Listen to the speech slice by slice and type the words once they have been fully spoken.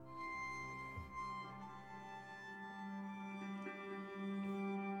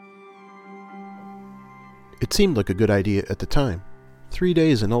It seemed like a good idea at the time. 3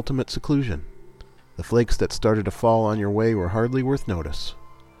 days in ultimate seclusion. The flakes that started to fall on your way were hardly worth notice.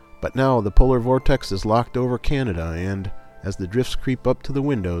 But now the polar vortex is locked over Canada, and, as the drifts creep up to the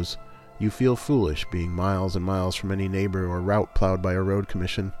windows, you feel foolish being miles and miles from any neighbor or route plowed by a road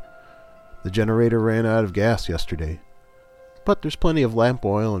commission. The generator ran out of gas yesterday. But there's plenty of lamp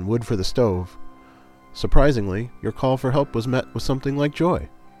oil and wood for the stove. Surprisingly, your call for help was met with something like joy.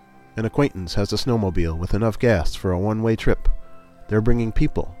 An acquaintance has a snowmobile with enough gas for a one-way trip. They're bringing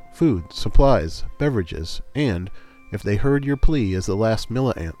people, food, supplies, beverages, and, if they heard your plea as the last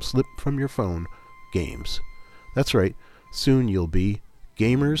milliamp slipped from your phone, games. That's right, soon you'll be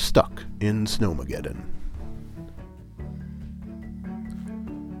gamers stuck in Snowmageddon.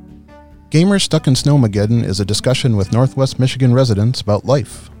 Gamers Stuck in Snowmageddon is a discussion with Northwest Michigan residents about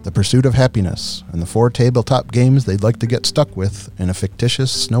life, the pursuit of happiness, and the 4 tabletop games they'd like to get stuck with in a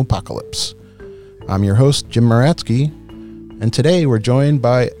fictitious snowpocalypse. I'm your host, Jim Maratsky, and today we're joined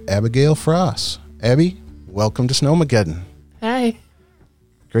by Abigail Frost. Abby, welcome to Snowmageddon. Hi.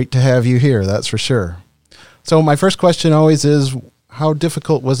 Great to have you here, that's for sure. So my first question always is, how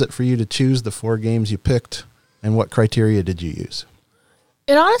difficult was it for you to choose the 4 games you picked, and what criteria did you use?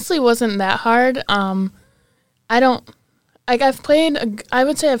 It honestly wasn't that hard. I would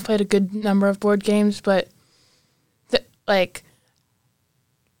say I've played a good number of board games, but I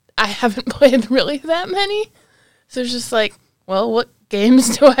haven't played really that many. So it's just like, well, what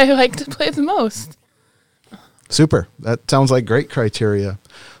games do I like to play the most? Super. That sounds like great criteria.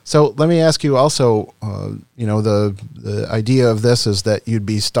 So let me ask you also, the idea of this is that you'd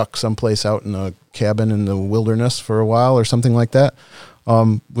be stuck someplace out in a cabin in the wilderness for a while or something like that.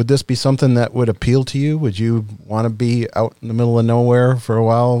 Would this be something that would appeal to you? Would you want to be out in the middle of nowhere for a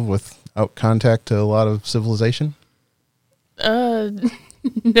while without contact to a lot of civilization?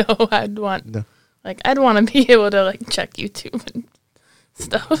 No, I'd want to be able to check YouTube and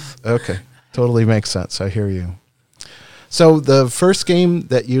stuff. Okay. Totally makes sense. I hear you. So the first game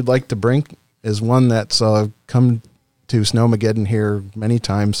that you'd like to bring is one that's come to Snowmageddon here many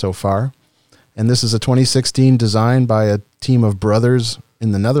times so far. And this is a 2016 design by a team of brothers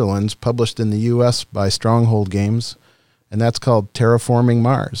in the Netherlands, published in the U.S. by Stronghold Games, and that's called Terraforming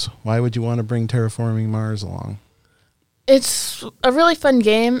Mars. Why would you want to bring Terraforming Mars along? It's a really fun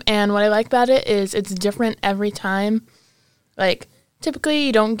game, and what I like about it is it's different every time. Typically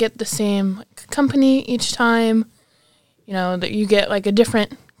you don't get the same company each time. That you get a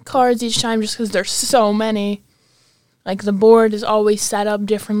different cards each time just because there's so many. The board is always set up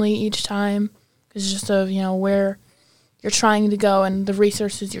differently each time. It's just where you're trying to go and the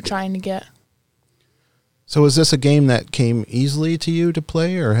resources you're trying to get. So is this a game that came easily to you to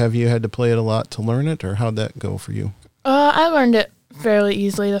play, or have you had to play it a lot to learn it, or how'd that go for you? I learned it fairly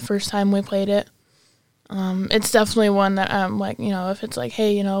easily the first time we played it. It's definitely one that if it's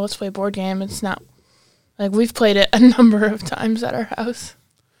hey, let's play a board game, it's not we've played it a number of times at our house.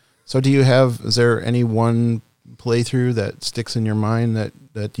 So is there any one playthrough that sticks in your mind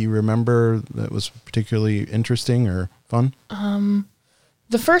that you remember that was particularly interesting or fun?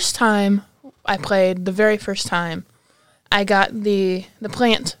 The first time I played, the very first time, I got the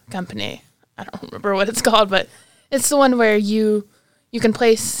plant company. I don't remember what it's called, but it's the one where you can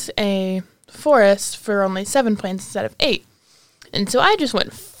place a forest for only 7 plants instead of 8. And so I just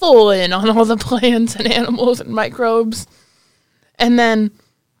went full in on all the plants and animals and microbes. And then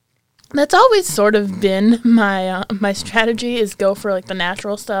that's always sort of been my strategy, is go for the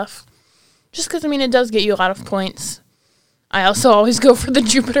natural stuff. Just because, it does get you a lot of points. I also always go for the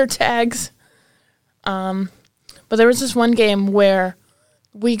Jupiter tags. But there was this one game where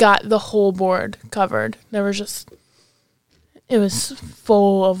we got the whole board covered. It was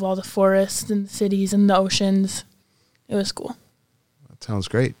full of all the forests and the cities and the oceans. It was cool. That sounds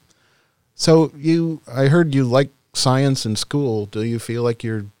great. So I heard you like science in school. Do you feel like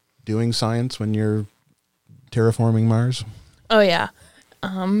you're doing science when you're terraforming Mars? Oh, yeah.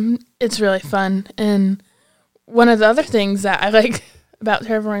 It's really fun. And one of the other things that I like about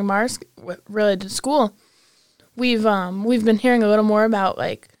terraforming Mars related to school, we've been hearing a little more about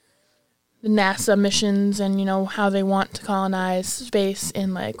the NASA missions and how they want to colonize space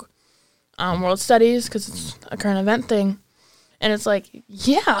in world studies, because it's a current event thing. And it's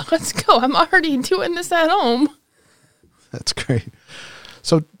yeah, let's go. I'm already doing this at home. That's great.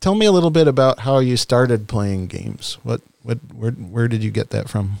 So tell me a little bit about how you started playing games. Where did you get that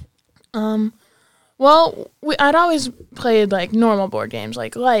from? Well, I'd always played normal board games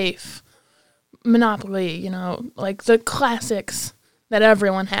like Life, Monopoly, the classics that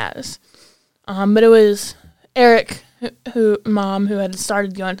everyone has. But it was Eric, who had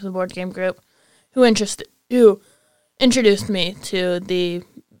started going to the board game group, who who introduced me to the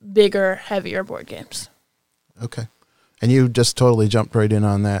bigger, heavier board games. Okay. And you just totally jumped right in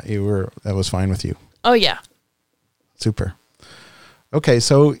on that. That was fine with you. Oh, yeah. Super. Okay,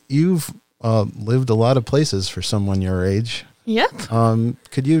 so you've lived a lot of places for someone your age. Yep.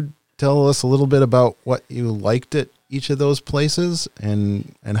 Could you tell us a little bit about what you liked at each of those places,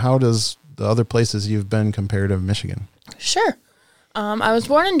 and how does the other places you've been compare to Michigan? Sure. I was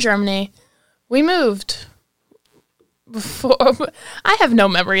born in Germany. We moved before. I have no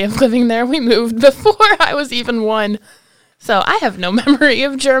memory of living there. We moved before I was even 1. So I have no memory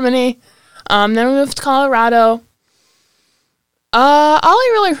of Germany. Then we moved to Colorado. All I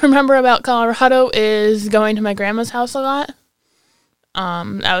really remember about Colorado is going to my grandma's house a lot.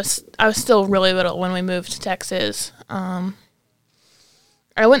 I was still really little when we moved to Texas. I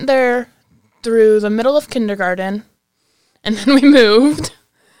went there through the middle of kindergarten, and then we moved.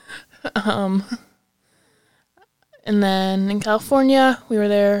 And then in California, we were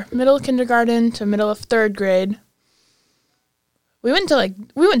there middle of kindergarten to middle of 3rd grade. We went to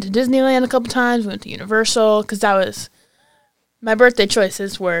Disneyland a couple times. We went to Universal because that was my birthday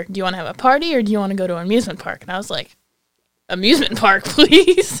choices were, do you want to have a party or do you want to go to an amusement park? And I was like, amusement park,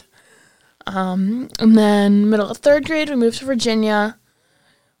 please. And then middle of 3rd grade, we moved to Virginia.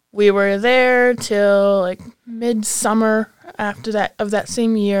 We were there till like midsummer after that of that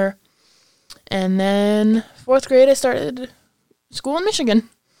same year. And then 4th grade, I started school in Michigan.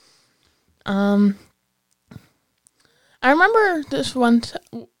 I remember this one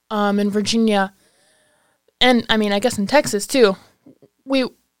in Virginia, and I mean, I guess in Texas too.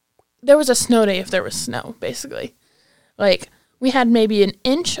 There was a snow day if there was snow, basically. Like, we had maybe an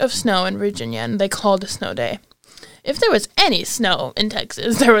inch of snow in Virginia, and they called a snow day. If there was any snow in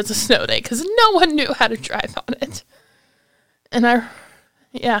Texas, there was a snow day, because no one knew how to drive on it. And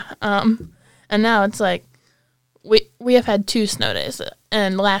and now it's like, we have had 2 snow days,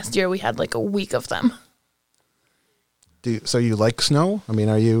 and last year we had like a week of them. So you like snow? I mean,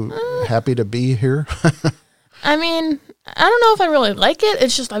 are you happy to be here? I mean, I don't know if I really like it.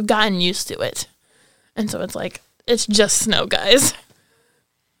 It's just I've gotten used to it. And so it's like, it's just snow, guys.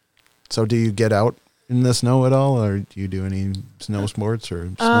 So do you get out in the snow at all, or do you do any snow sports or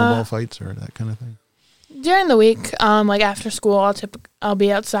snowball fights or that kind of thing? During the week, like after school, I'll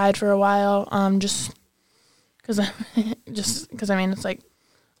be outside for a while, just because I mean, it's like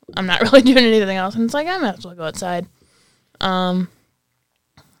I'm not really doing anything else, and it's like I might as well go outside. My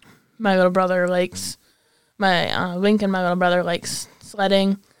little brother likes Lincoln. My little brother likes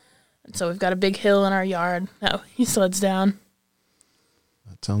sledding, and so we've got a big hill in our yard. No, he sleds down.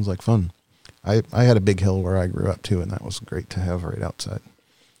 That sounds like fun. I had a big hill where I grew up too, and that was great to have right outside.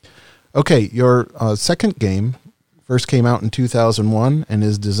 Okay, your second game first came out in 2001 and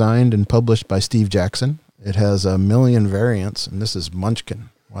is designed and published by Steve Jackson. It has 1 million variants, and this is Munchkin.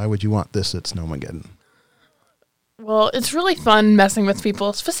 Why would you want this at Snowmageddon? Well, it's really fun messing with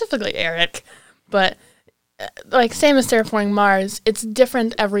people, specifically Eric. But, like, same as Terraforming Mars, it's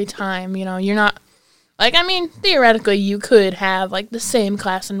different every time. You know, you're not... Like, I mean, theoretically, you could have, like, the same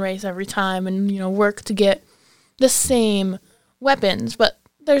class and race every time and, you know, work to get the same weapons. But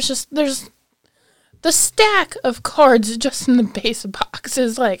there's the stack of cards just in the base box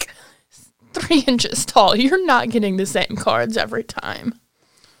is, like, 3 inches tall. You're not getting the same cards every time.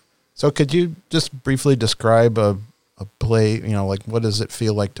 So could you just briefly describe a play, you know, like what does it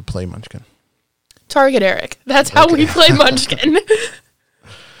feel like to play Munchkin? Target Eric. That's how we play Munchkin.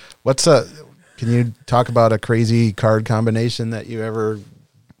 Can you talk about a crazy card combination that you ever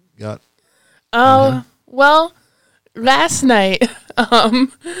got? Oh, well, last night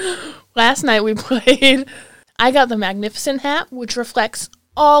we played, I got the Magnificent Hat, which reflects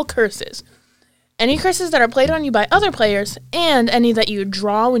all curses. Any curses that are played on you by other players, and any that you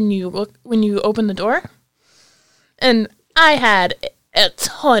draw when you open the door. And I had a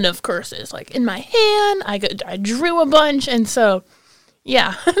ton of curses, like in my hand. I drew a bunch, and so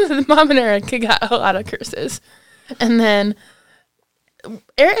yeah, Mom and Eric got a lot of curses. And then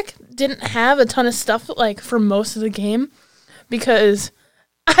Eric didn't have a ton of stuff like for most of the game because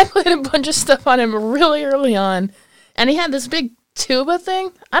I played a bunch of stuff on him really early on, and he had this big tuba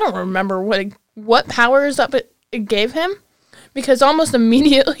thing. I don't remember what powers up it gave him, because almost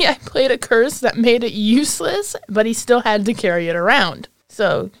immediately I played a curse that made it useless, but he still had to carry it around.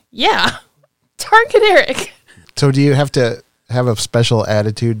 So, yeah, Target Eric. So do you have to have a special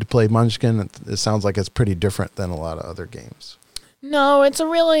attitude to play Munchkin? It sounds like it's pretty different than a lot of other games. No, it's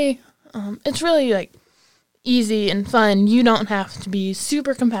really like easy and fun. You don't have to be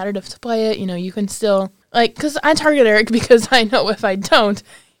super competitive to play it. You know, you can still, like, because I target Eric because I know if I don't,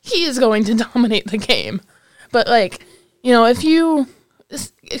 he is going to dominate the game. but like, you know,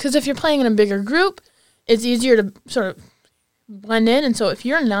 because if you're playing in a bigger group, it's easier to sort of blend in. And so if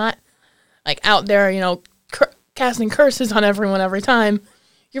you're not like out there, you know, casting curses on everyone every time,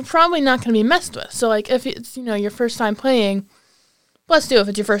 you're probably not going to be messed with. So like if it's, you know, your first time playing, plus too, if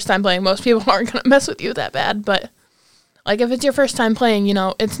it's your first time playing, most people aren't going to mess with you that bad. But like if it's your first time playing, you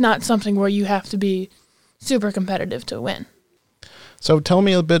know, it's not something where you have to be super competitive to win. So tell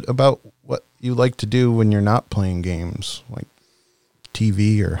me a bit about what you like to do when you're not playing games, like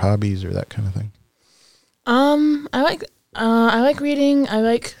TV or hobbies or that kind of thing. I like reading. I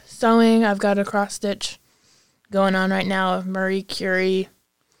like sewing. I've got a cross stitch going on right now of Marie Curie.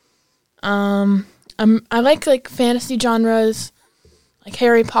 I like fantasy genres, like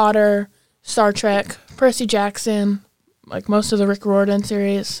Harry Potter, Star Trek, Percy Jackson, like most of the Rick Riordan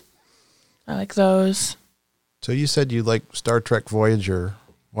series. I like those. So you said you like Star Trek Voyager.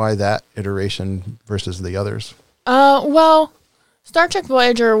 Why that iteration versus the others? Well, Star Trek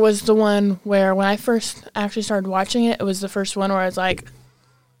Voyager was the one where when I first actually started watching it, it was the first one where I was like,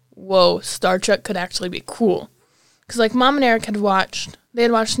 whoa, Star Trek could actually be cool. Because like Mom and Eric they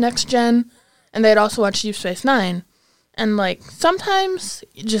had watched Next Gen, and they had also watched Deep Space Nine. And like sometimes,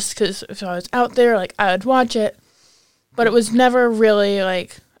 just because if I was out there, like I would watch it, but it was never really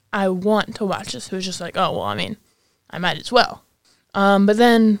like, I want to watch this. It was just like, oh, well, I mean, I might as well. But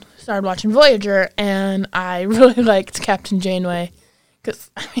then started watching Voyager, and I really liked Captain Janeway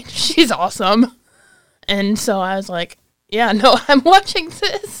because, I mean, she's awesome. And so I was like, yeah, no, I'm watching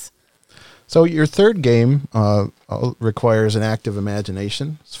this. So your third game requires an active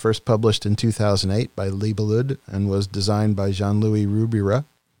imagination. It's first published in 2008 by Libelud and was designed by Jean-Louis Rubira.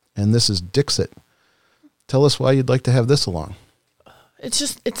 And this is Dixit. Tell us why you'd like to have this along.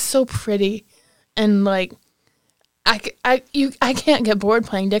 It's so pretty. And, like, I can't get bored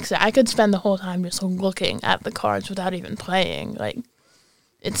playing Dixit. I could spend the whole time just looking at the cards without even playing. Like,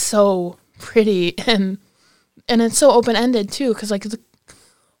 it's so pretty and it's so open-ended too, because like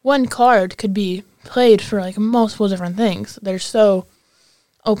one card could be played for like multiple different things. They're so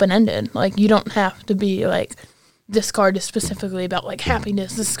open-ended. Like you don't have to be like, this card is specifically about like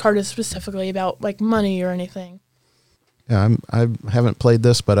happiness. This card is specifically about like money or anything. Yeah, I haven't played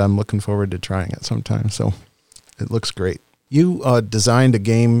this, but I'm looking forward to trying it sometime. So it looks great. You designed a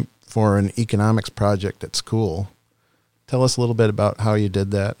game for an economics project at school. Tell us a little bit about how you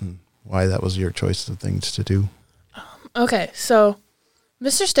did that and why that was your choice of things to do. Okay, so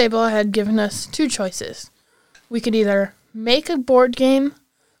Mr. Stable had given us two choices. We could either make a board game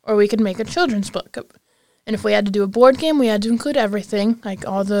or we could make a children's book. And if we had to do a board game, we had to include everything, like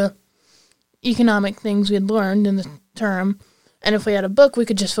all the economic things we had learned in the term. And if we had a book, we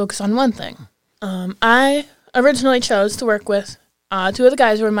could just focus on one thing. I originally chose to work with two of the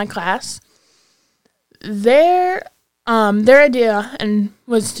guys who were in my class. Their idea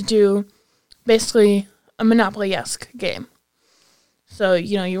was to do basically a Monopoly-esque game. So,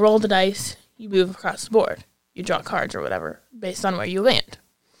 you know, you roll the dice, you move across the board, you draw cards or whatever based on where you land.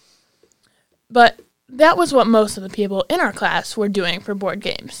 But that was what most of the people in our class were doing for board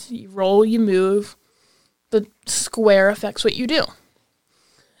games. You roll, you move, the square affects what you do.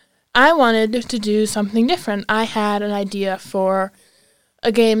 I wanted to do something different. I had an idea for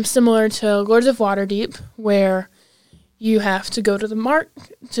a game similar to Lords of Waterdeep, where you have to go to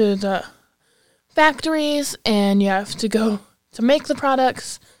the factories, and you have to go to make the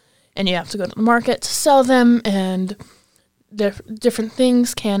products, and you have to go to the market to sell them, and different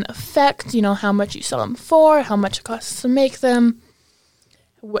things can affect, you know, how much you sell them for, how much it costs to make them,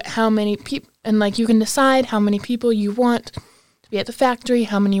 how many people, and like you can decide how many people you want to be at the factory,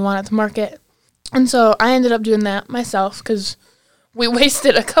 how many you want at the market. And so I ended up doing that myself because we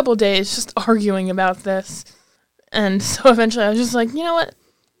wasted a couple days just arguing about this. And so eventually I was just like, you know what?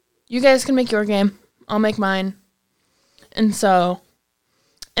 You guys can make your game. I'll make mine. And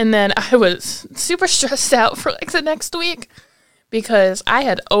then I was super stressed out for like the next week because I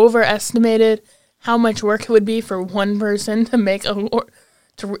had overestimated how much work it would be for one person to make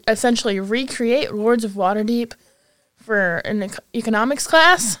to essentially recreate Lords of Waterdeep for an economics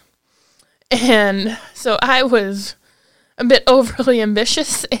class. And so I was a bit overly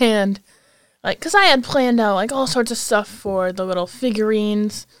ambitious, and like, cause I had planned out like all sorts of stuff for the little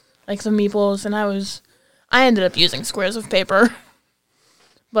figurines, like the meeples, and I ended up using squares of paper,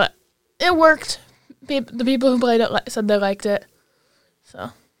 but it worked. The people who played it said they liked it,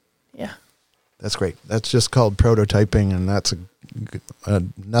 so yeah. That's great. That's just called prototyping, and that's a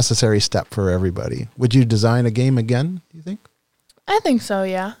necessary step for everybody. Would you design a game again, do you think? I think so,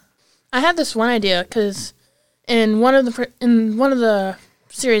 yeah. I had this one idea because in one of the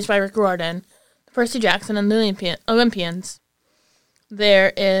series by Rick Riordan, Percy Jackson and the Olympians,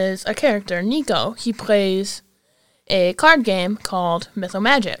 there is a character, Nico. He plays a card game called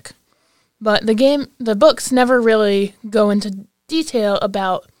Mythomagic. But the books never really go into detail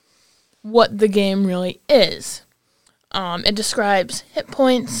about what the game really is. It describes hit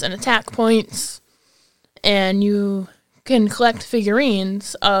points and attack points, and you can collect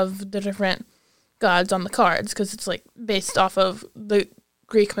figurines of the different gods on the cards, because it's like based off of the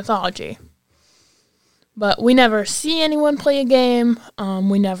Greek mythology. But we never see anyone play a game.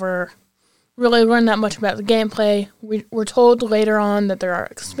 We never really learn that much about the gameplay. We're told later on that there are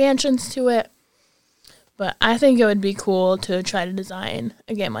expansions to it. But I think it would be cool to try to design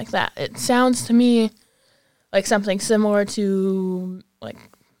a game like that. It sounds to me like something similar to like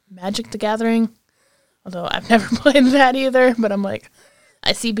Magic the Gathering. Although I've never played that either. But I'm like,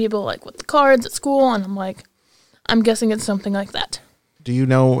 I see people like with the cards at school, and I'm like, I'm guessing it's something like that. Do you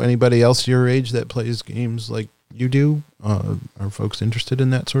know anybody else your age that plays games like you do? Are folks interested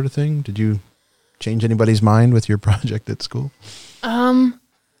in that sort of thing? Did you change anybody's mind with your project at school?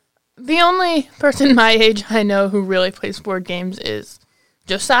 The only person my age I know who really plays board games is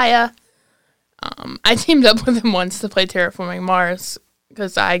Josiah. I teamed up with him once to play Terraforming Mars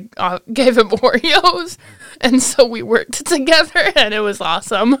because I gave him Oreos, and so we worked together, and it was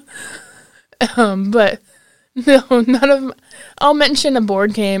awesome. But no, I'll mention a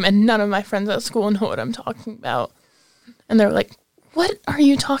board game, and none of my friends at school know what I'm talking about. And they're like, what are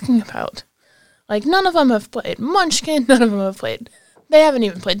you talking about? Like, none of them have played Munchkin, none of them have played... They haven't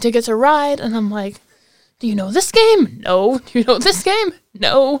even played Ticket to Ride, and I'm like, do you know this game? No. Do you know this game?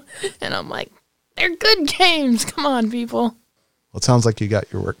 No. And I'm like, they're good games. Come on, people. Well, it sounds like you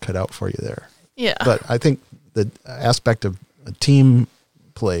got your work cut out for you there. Yeah. But I think the aspect of a team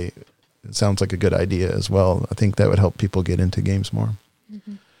play, it sounds like a good idea as well. I think that would help people get into games more.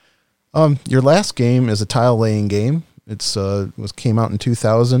 Mm-hmm. Your last game is a tile laying game. It's came out in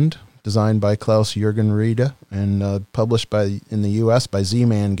 2000. Designed by Klaus Jürgen Riede and published in the U.S. by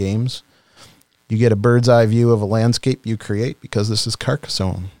Z-Man Games. You get a bird's eye view of a landscape you create because this is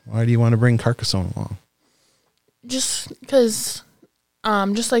Carcassonne. Why do you want to bring Carcassonne along? Just because,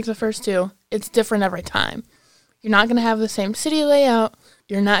 just like the first two, it's different every time. You're not going to have the same city layout.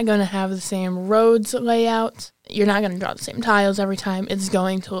 You're not going to have the same roads layout. You're not going to draw the same tiles every time. It's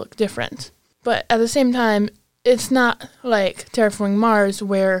going to look different. But at the same time, it's not like Terraforming Mars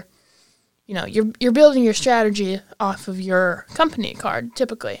where... You know, you're building your strategy off of your company card,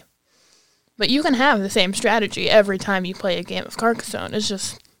 typically. But you can have the same strategy every time you play a game of Carcassonne. It's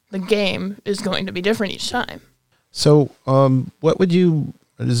just the game is going to be different each time. So,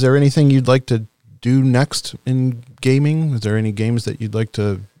 is there anything you'd like to do next in gaming? Is there any games that you'd like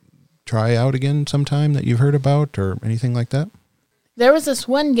to try out again sometime that you've heard about or anything like that? There was this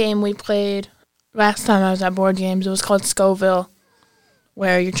one game we played last time I was at Board Games. It was called Scoville,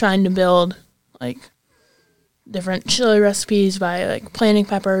 where you're trying to build, like, different chili recipes by, like, planting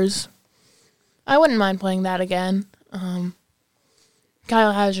peppers. I wouldn't mind playing that again.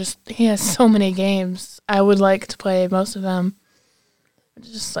 Kyle he has so many games. I would like to play most of them.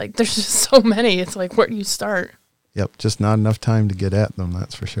 It's just, like, there's just so many. It's like, where do you start? Yep, just not enough time to get at them,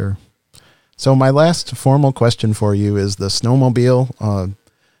 that's for sure. So my last formal question for you is the snowmobile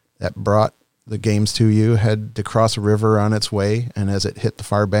that brought the games to you had to cross a river on its way, and as it hit the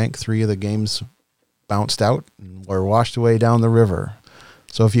far bank, 3 of the games bounced out and were washed away down the river.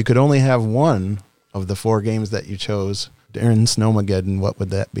 So if you could only have one of the 4 games that you chose during Snowmageddon, what would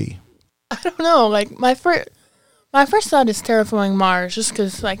that be? I don't know. Like, my first thought is Terraforming Mars, just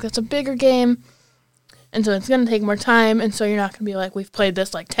because, like, that's a bigger game, and so it's going to take more time, and so you're not going to be like, we've played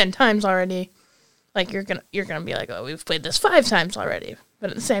this, like, 10 times already. Like, you're gonna be like, oh, we've played this 5 times already.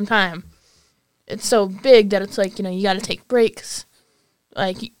 But at the same time, it's so big that it's like, you know, you got to take breaks.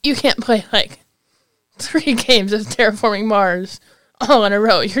 Like, you can't play, like, 3 games of Terraforming Mars all in a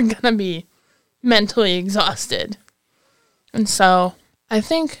row. You're going to be mentally exhausted. And so, I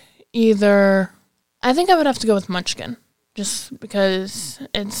think I would have to go with Munchkin. Just because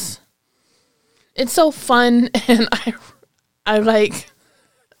it's so fun, and I like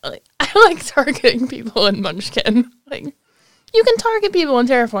targeting people in Munchkin. Like, you can target people in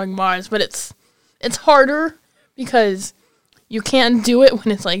Terraforming Mars, but it's harder because you can't do it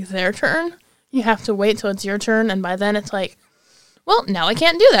when it's, like, their turn. You have to wait till it's your turn, and by then it's like, well, now I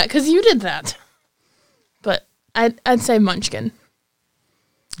can't do that because you did that. But I'd say Munchkin.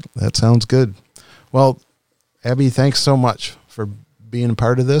 That sounds good. Well, Abby, thanks so much for being a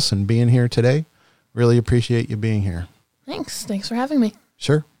part of this and being here today. Really appreciate you being here. Thanks. Thanks for having me.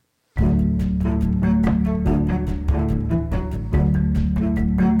 Sure.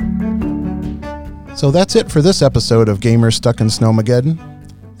 So that's it for this episode of Gamers Stuck in Snowmageddon.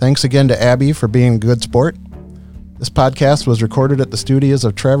 Thanks again to Abby for being a good sport. This podcast was recorded at the studios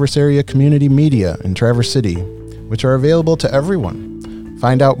of Traverse Area Community Media in Traverse City, which are available to everyone.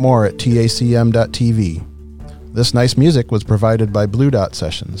 Find out more at tacm.tv. This nice music was provided by Blue Dot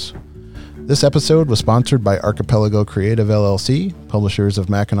Sessions. This episode was sponsored by Archipelago Creative LLC, publishers of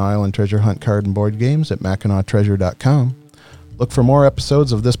Mackinac Island Treasure Hunt card and board games at MackinacTreasure.com. Look for more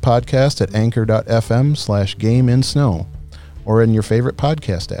episodes of this podcast at anchor.fm/GameInSnow or in your favorite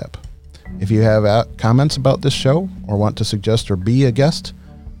podcast app. If you have comments about this show or want to suggest or be a guest,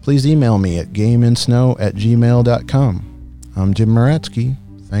 please email me at gameinsnow@gmail.com. I'm Jim Moratsky.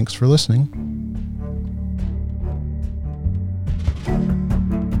 Thanks for listening.